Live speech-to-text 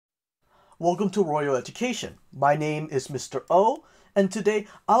welcome to Royal Education. My name is Mr. O, and today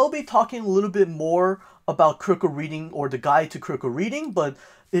I'll be talking a little bit more about critical reading or the guide to critical reading, but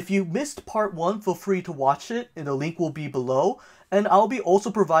if you missed part 1, feel free to watch it, and the link will be below. And I'll be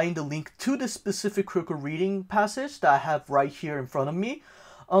also providing the link to the specific critical reading passage that I have right here in front of me.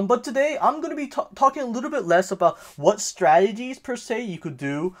 But today I'm going to be talking a little bit less about what strategies per se you could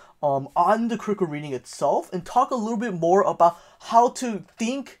do on the critical reading itself, and talk a little bit more about how to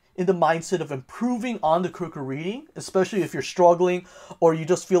think in the mindset of improving on the critical reading, especially if you're struggling or you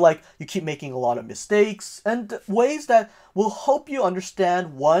just feel like you keep making a lot of mistakes, and ways that will help you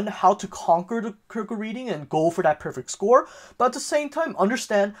understand, one, how to conquer the critical reading and go for that perfect score, but at the same time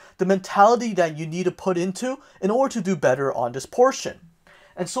understand the mentality that you need to put into in order to do better on this portion.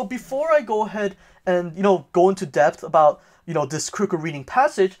 And so before I go ahead and, go into depth about, this critical reading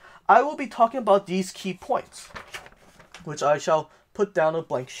passage, I will be talking about these key points, which I shall put down a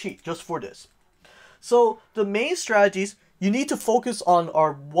blank sheet just for this. So the main strategies you need to focus on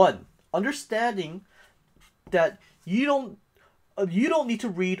are, one, understanding that you don't need to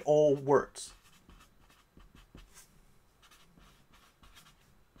read all words.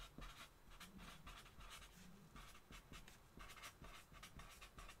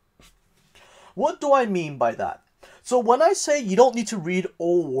 What do I mean by that? So when I say you don't need to read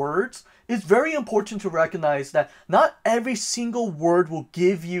all words, it's very important to recognize that not every single word will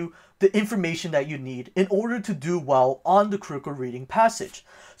give you the information that you need in order to do well on the critical reading passage.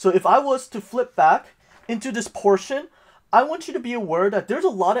 So if I was to flip back into this portion, I want you to be aware that there's a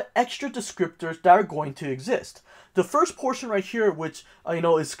lot of extra descriptors that are going to exist. The first portion right here, which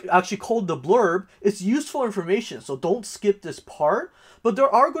is actually called the blurb, is useful information, so don't skip this part. But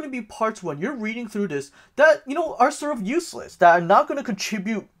there are going to be parts when you're reading through this that, are sort of useless, that are not going to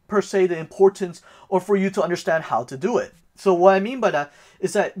contribute per se the importance or for you to understand how to do it. So what I mean by that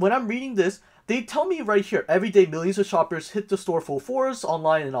is that when I'm reading this, they tell me right here, every day millions of shoppers hit the store full force,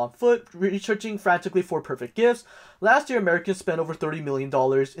 online and on foot, researching frantically for perfect gifts. Last year, Americans spent over $30 million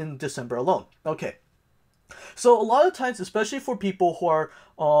in December alone. Okay. So a lot of times, especially for people who are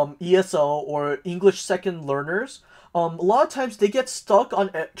ESL or English second learners, a lot of times they get stuck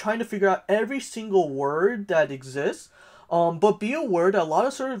on trying to figure out every single word that exists. But be aware that a lot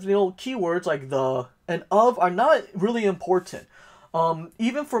of sort of, keywords like the and of are not really important.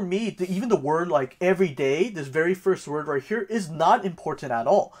 Even for me, even the word like every day, this very first word right here, is not important at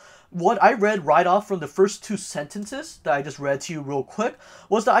all. What I read right off from the first 2 sentences that I just read to you real quick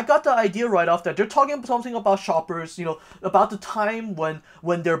was that I got the idea right off that they're talking something about shoppers, about the time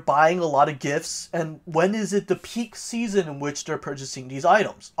when they're buying a lot of gifts, and when is it the peak season in which they're purchasing these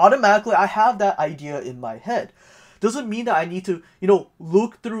items. Automatically, I have that idea in my head. Doesn't mean that I need to,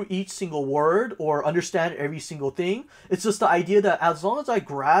 look through each single word or understand every single thing. It's just the idea that as long as I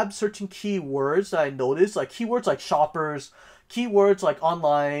grab certain keywords that I notice, like keywords like shoppers, keywords like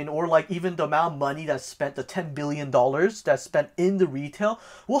online, or like even the amount of money that's spent, the $10 billion that's spent in the retail,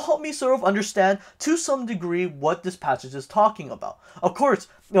 will help me sort of understand to some degree what this passage is talking about. Of course,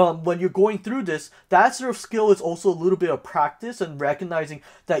 when you're going through this, that sort of skill is also a little bit of practice and recognizing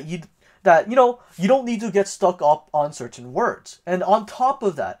that you don't need to get stuck up on certain words. And on top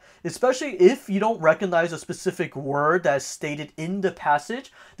of that, especially if you don't recognize a specific word that's stated in the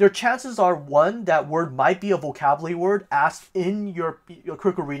passage, their chances are, one, that word might be a vocabulary word asked in your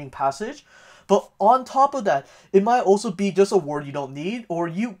critical reading passage. But on top of that, it might also be just a word you don't need, or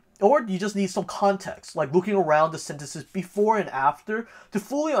you just need some context, like looking around the sentences before and after to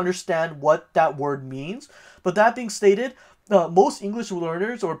fully understand what that word means. But that being stated, most English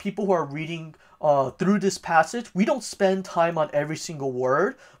learners or people who are reading through this passage, we don't spend time on every single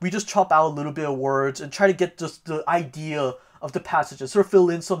word. We just chop out a little bit of words and try to get just the idea of the passage and sort of fill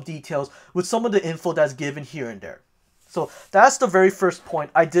in some details with some of the info that's given here and there. So that's the very first point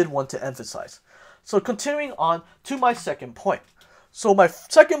I did want to emphasize. So continuing on to my second point. So my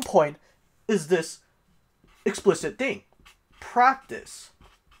second point is this explicit thing: practice.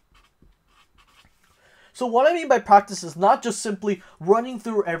 So what I mean by practice is not just simply running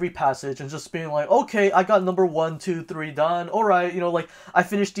through every passage and just being like, okay, I got number 1, 2, 3 done. All right, like I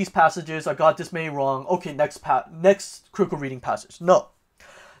finished these passages. I got this many wrong. Okay, next critical reading passage. No,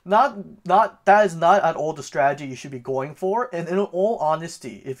 that is not at all the strategy you should be going for. And in all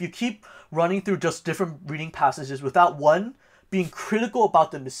honesty, if you keep running through just different reading passages without, one, being critical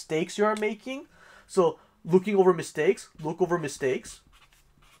about the mistakes you are making, so looking over mistakes, look over mistakes.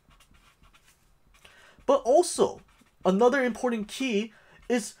 But also, another important key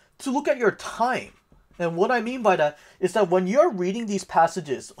is to look at your time. And what I mean by that is that when you're reading these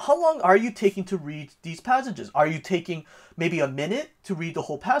passages, how long are you taking to read these passages? Are you taking maybe a minute to read the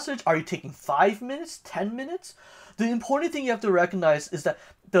whole passage? Are you taking 5 minutes, 10 minutes? The important thing you have to recognize is that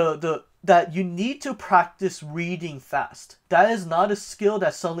that you need to practice reading fast. That is not a skill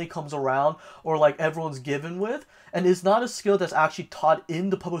that suddenly comes around or like everyone's given with, and is not a skill that's actually taught in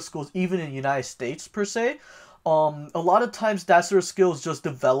the public schools, even in the United States per se. A lot of times that sort of skill is just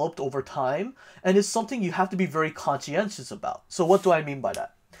developed over time, and it's something you have to be very conscientious about. So what do I mean by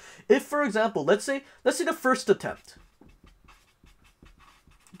that? If, for example, let's say the first attempt.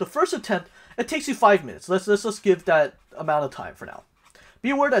 The first attempt, it takes you 5 minutes. Let's just give that amount of time for now. Be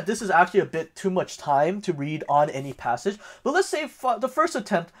aware that this is actually a bit too much time to read on any passage. But let's say the first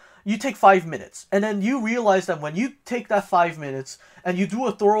attempt, you take 5 minutes. And then you realize that when you take that 5 minutes and you do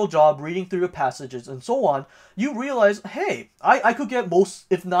a thorough job reading through the passages and so on, you realize, hey, I could get most,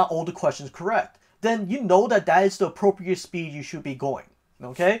 if not all, the questions correct. Then you know that that is the appropriate speed you should be going.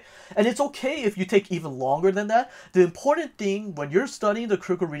 Okay? And it's okay if you take even longer than that. The important thing when you're studying the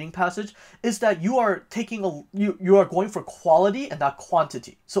critical reading passage is that you are taking you are going for quality and not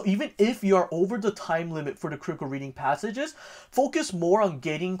quantity. So even if you are over the time limit for the critical reading passages, focus more on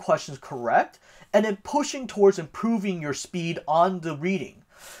getting questions correct and then pushing towards improving your speed on the reading.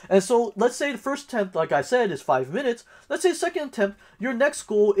 And so let's say the first attempt, like I said, is 5 minutes. Let's say second attempt, your next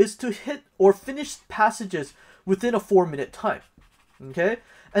goal is to hit or finish passages within a 4-minute time. Okay,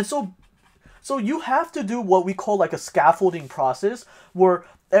 and so you have to do what we call like a scaffolding process, where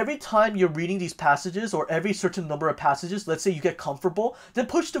every time you're reading these passages or every certain number of passages, let's say you get comfortable, then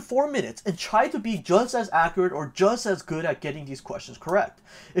push to 4 minutes and try to be just as accurate or just as good at getting these questions correct.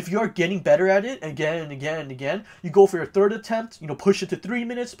 If you're getting better at it again and again and again, you go for your third attempt, push it to 3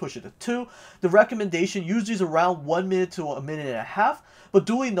 minutes, push it to 2. The recommendation usually is around 1 minute to a minute and a half, but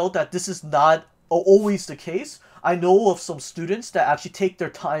duly note that this is not always the case. I know of some students that actually take their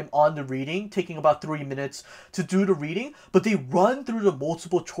time on the reading, taking about 3 minutes to do the reading, but they run through the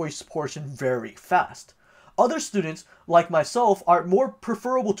multiple choice portion very fast. Other students, like myself, are more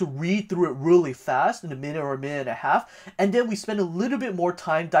preferable to read through it really fast in a minute or a minute and a half, and then we spend a little bit more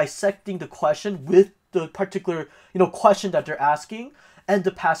time dissecting the question with the particular, question that they're asking, and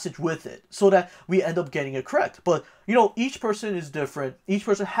the passage with it, so that we end up getting it correct. But each person is different. Each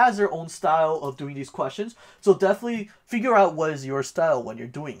person has their own style of doing these questions, so definitely figure out what is your style when you're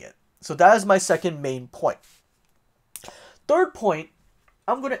doing it. So that is my second main point. Third point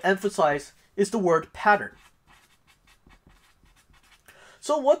I'm going to emphasize is the word pattern.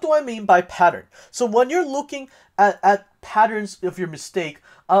 So what do I mean by pattern? So when you're looking at patterns of your mistake,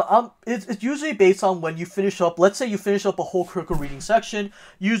 it's usually based on when you finish up. Let's say you finish up a whole critical reading section.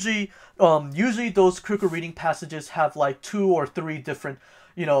 Usually those critical reading passages have like 2 or 3 different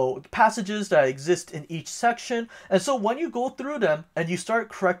passages that exist in each section. And so when you go through them and you start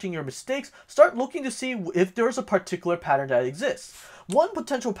correcting your mistakes, start looking to see if there's a particular pattern that exists. One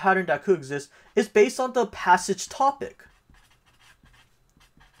potential pattern that could exist is based on the passage topic.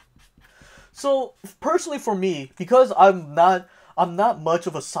 So personally for me, because I'm not much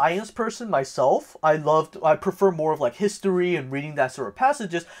of a science person myself, I prefer more of like history and reading that sort of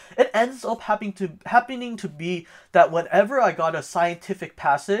passages. It ends up happening to be that whenever I got a scientific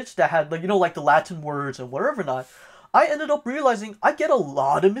passage that had like the Latin words and whatever not, I ended up realizing I get a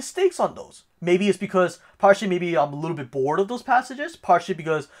lot of mistakes on those. Maybe it's because maybe I'm a little bit bored of those passages, partially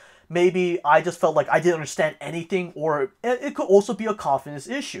because maybe I just felt like I didn't understand anything, or it could also be a confidence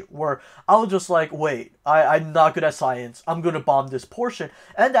issue where I was just like, wait, I'm not good at science. I'm going to bomb this portion.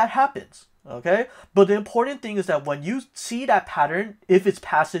 And that happens, okay? But the important thing is that when you see that pattern, if it's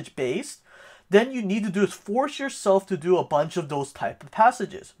passage based, then you need to do is force yourself to do a bunch of those type of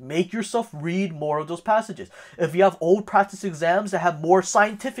passages. Make yourself read more of those passages. If you have old practice exams that have more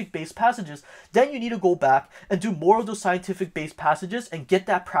scientific-based passages, then you need to go back and do more of those scientific-based passages and get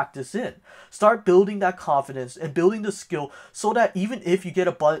that practice in. Start building that confidence and building the skill so that even if you get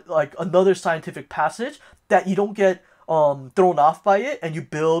another scientific passage, that you don't get thrown off by it, and you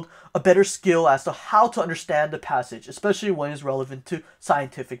build a better skill as to how to understand the passage, especially when it's relevant to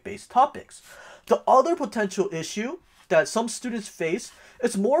scientific-based topics. The other potential issue that some students face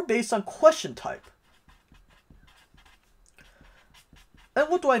is more based on question type. And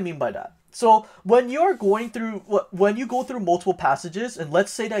what do I mean by that? So when you go through multiple passages, and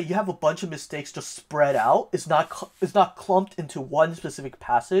let's say that you have a bunch of mistakes just spread out, it's not clumped into one specific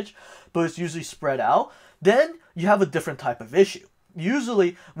passage, but it's usually spread out, then you have a different type of issue.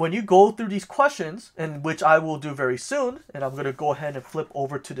 Usually, when you go through these questions, and which I will do very soon, and I'm going to go ahead and flip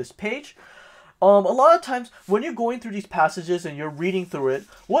over to this page, a lot of times when you're going through these passages and you're reading through it,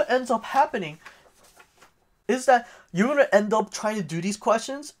 what ends up happening is that you're going to end up trying to do these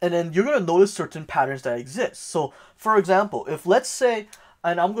questions, and then you're going to notice certain patterns that exist. So, for example, if let's say,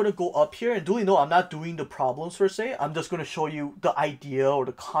 and I'm going to go up here, and do know I'm not doing the problems per se, I'm just going to show you the idea or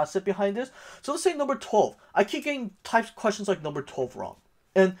the concept behind this. So let's say number 12. I keep getting types questions like number 12 wrong.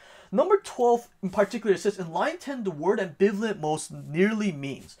 And number 12 in particular, it says, in line 10, the word ambivalent most nearly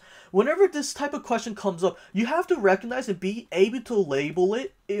means. Whenever this type of question comes up, you have to recognize and be able to label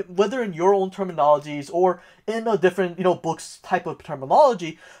it, whether in your own terminologies or in a different, books type of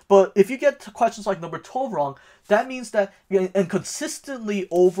terminology. But if you get questions like number 12 wrong, that means that, and consistently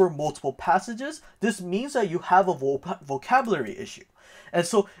over multiple passages, this means that you have a vocabulary issue. And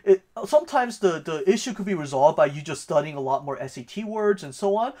so sometimes the issue could be resolved by you just studying a lot more SAT words and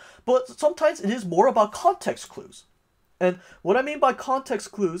so on. But sometimes it is more about context clues. And what I mean by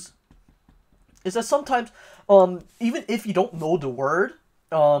context clues is that sometimes, even if you don't know the word,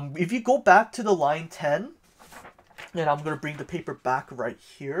 if you go back to the line 10, and I'm going to bring the paper back right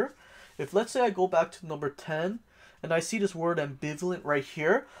here. If let's say I go back to number 10, and I see this word ambivalent right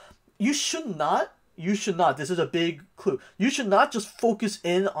here, you should not, this is a big clue, you should not just focus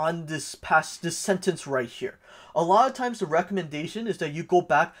in on this sentence right here. A lot of times the recommendation is that you go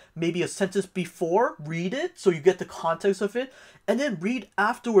back maybe a sentence before, read it, so you get the context of it, and then read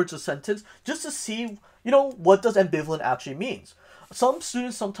afterwards a sentence just to see, what does ambivalent actually means. Some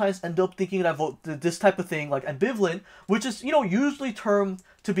students sometimes end up thinking that this type of thing, like ambivalent, which is, usually termed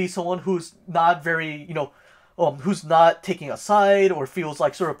to be someone who's not very, who's not taking a side or feels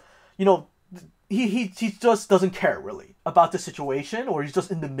like sort of, he just doesn't care really about the situation, or he's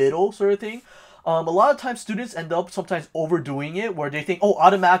just in the middle sort of thing. A lot of times students end up sometimes overdoing it, where they think, oh,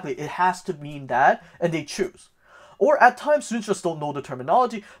 automatically it has to mean that, and they choose. Or at times students just don't know the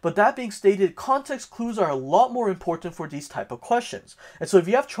terminology. But that being stated, context clues are a lot more important for these type of questions. And so if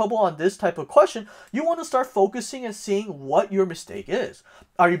you have trouble on this type of question, you want to start focusing and seeing what your mistake is.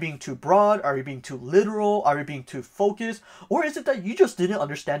 Are you being too broad? Are you being too literal? Are you being too focused? Or is it that you just didn't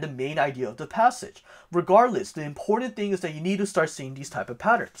understand the main idea of the passage? Regardless, the important thing is that you need to start seeing these type of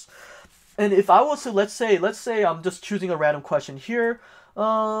patterns. And if I was to, let's say I'm just choosing a random question here.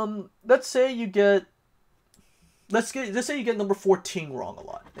 Let's say you get number 14 wrong a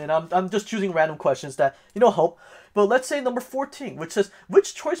lot. And I'm just choosing random questions that, help. But let's say number 14, which says,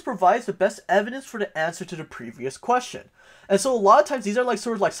 which choice provides the best evidence for the answer to the previous question? And so a lot of times these are like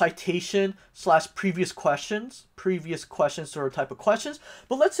sort of like citation / previous questions sort of type of questions.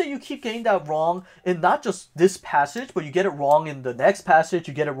 But let's say you keep getting that wrong in not just this passage, but you get it wrong in the next passage,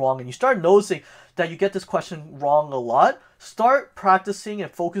 you get it wrong, and you start noticing that you get this question wrong a lot. Start practicing and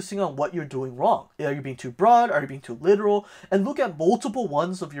focusing on what you're doing wrong. Are you being too broad? Are you being too literal? And look at multiple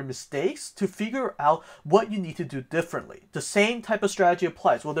ones of your mistakes to figure out what you need to do differently. The same type of strategy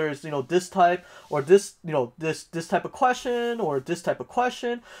applies, whether it's, this type or this, this type of question or this type of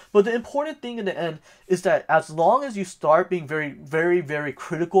question. But the important thing in the end is that as long as you start being very, very, very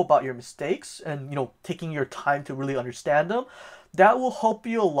critical about your mistakes and, taking your time to really understand them, that will help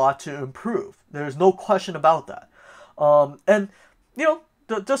you a lot to improve. There's no question about that. And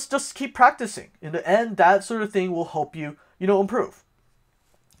just keep practicing. In the end, that sort of thing will help you, improve.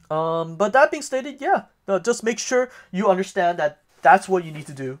 But that being stated, yeah, just make sure you understand that that's what you need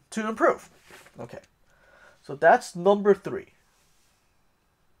to do to improve. Okay, so that's number 3.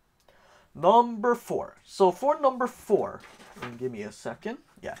 Number 4. So for number 4, give me a second.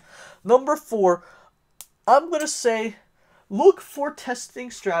 Yeah, number 4, I'm gonna say, look for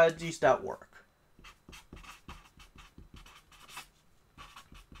testing strategies that work.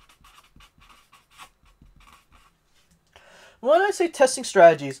 When I say testing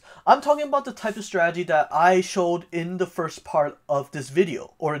strategies, I'm talking about the type of strategy that I showed in the first part of this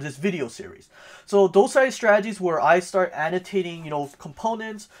video, or this video series. So those are strategies where I start annotating,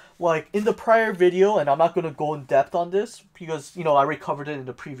 components, like in the prior video, and I'm not going to go in depth on this because, I already covered it in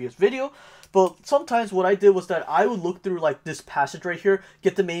the previous video. But sometimes what I did was that I would look through like this passage right here,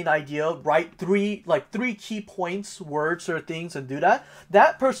 get the main idea, write three key points, words or things, and do that.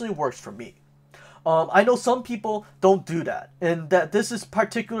 That personally works for me. I know some people don't do that, and that this is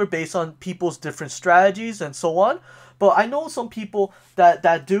particular based on people's different strategies and so on. But I know some people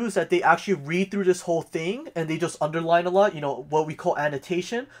that do is that they actually read through this whole thing and they just underline a lot, what we call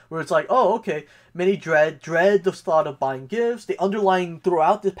annotation, where it's like, oh, okay, many dread the thought of buying gifts. They underline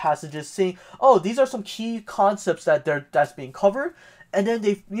throughout the passages saying, oh, these are some key concepts that's being covered. And then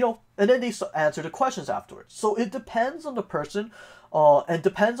they answer the questions afterwards. So it depends on the person, and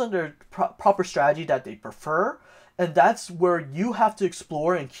depends on their proper strategy that they prefer. And that's where you have to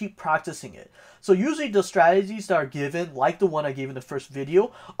explore and keep practicing it. So usually the strategies that are given, like the one I gave in the first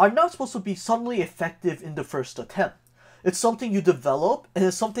video, are not supposed to be suddenly effective in the first attempt. It's something you develop, and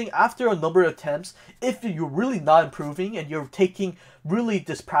it's something after a number of attempts, if you're really not improving and you're taking really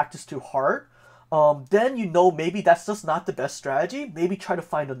this practice to heart, then you know maybe that's just not the best strategy. Maybe try to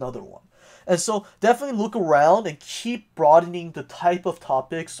find another one. And so definitely look around and keep broadening the type of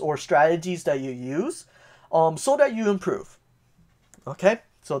topics or strategies that you use so that you improve. Okay,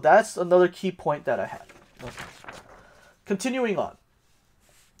 so that's another key point that I had. Okay. Continuing on.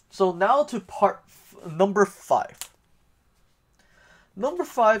 So now to number 5. Number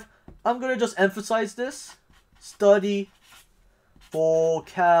 5, I'm going to just emphasize this. Study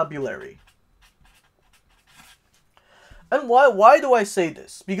vocabulary. And why do I say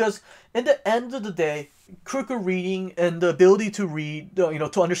this? Because in the end of the day, critical reading and the ability to read,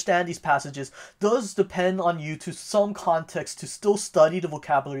 to understand these passages does depend on you to some context to still study the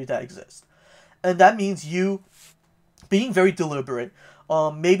vocabulary that exists. And that means you being very deliberate,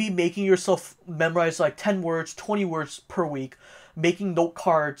 maybe making yourself memorize like 10 words, 20 words per week, making note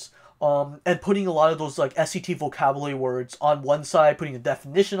cards, and putting a lot of those like SAT vocabulary words on one side, putting a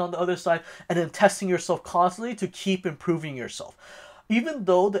definition on the other side, and then testing yourself constantly to keep improving yourself. Even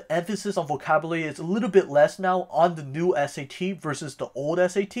though the emphasis on vocabulary is a little bit less now on the new SAT versus the old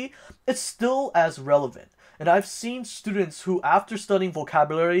SAT, it's still as relevant. And I've seen students who, after studying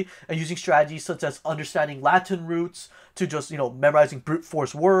vocabulary and using strategies such as understanding Latin roots, to just, memorizing brute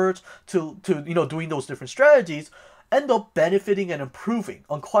force words, to doing those different strategies, end up benefiting and improving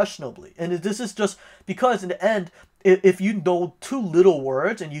unquestionably. And this is just because in the end, if you know too little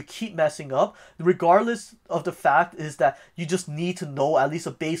words and you keep messing up, regardless of the fact is that you just need to know at least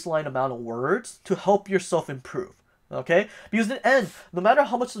a baseline amount of words to help yourself improve. Okay? Because in the end, no matter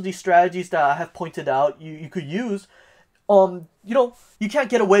how much of these strategies that I have pointed out you could use, you can't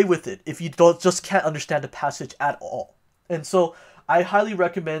get away with it if you just can't understand the passage at all. And so I highly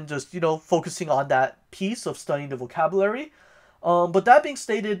recommend just, focusing on that piece of studying the vocabulary. But that being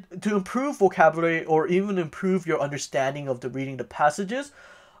stated, to improve vocabulary or even improve your understanding of reading the passages,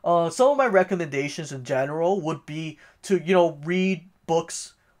 some of my recommendations in general would be to, read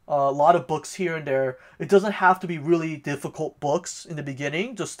books, a lot of books here and there. It doesn't have to be really difficult books in the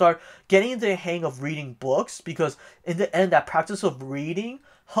beginning. Just start getting the hang of reading books, because in the end, that practice of reading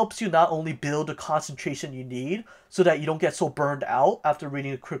helps you not only build the concentration you need so that you don't get so burned out after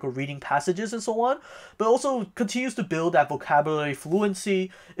reading the critical reading passages and so on, but also continues to build that vocabulary fluency.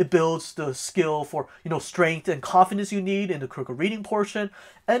 It builds the skill for, strength and confidence you need in the critical reading portion.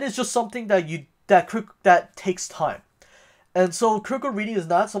 And it's just something that takes time. And so critical reading is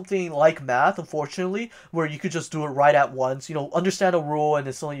not something like math, unfortunately, where you could just do it right at once, understand a rule and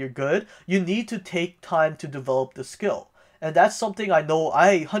then suddenly you're good. You need to take time to develop the skill. And that's something I know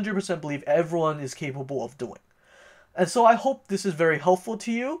I 100% believe everyone is capable of doing. And so I hope this is very helpful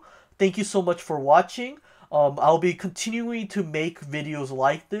to you. Thank you so much for watching. I'll be continuing to make videos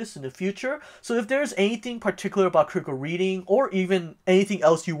like this in the future. So if there's anything particular about critical reading or even anything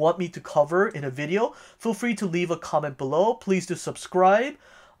else you want me to cover in a video, feel free to leave a comment below. Please do subscribe.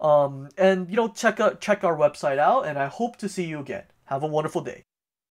 And check our website out, and I hope to see you again. Have a wonderful day.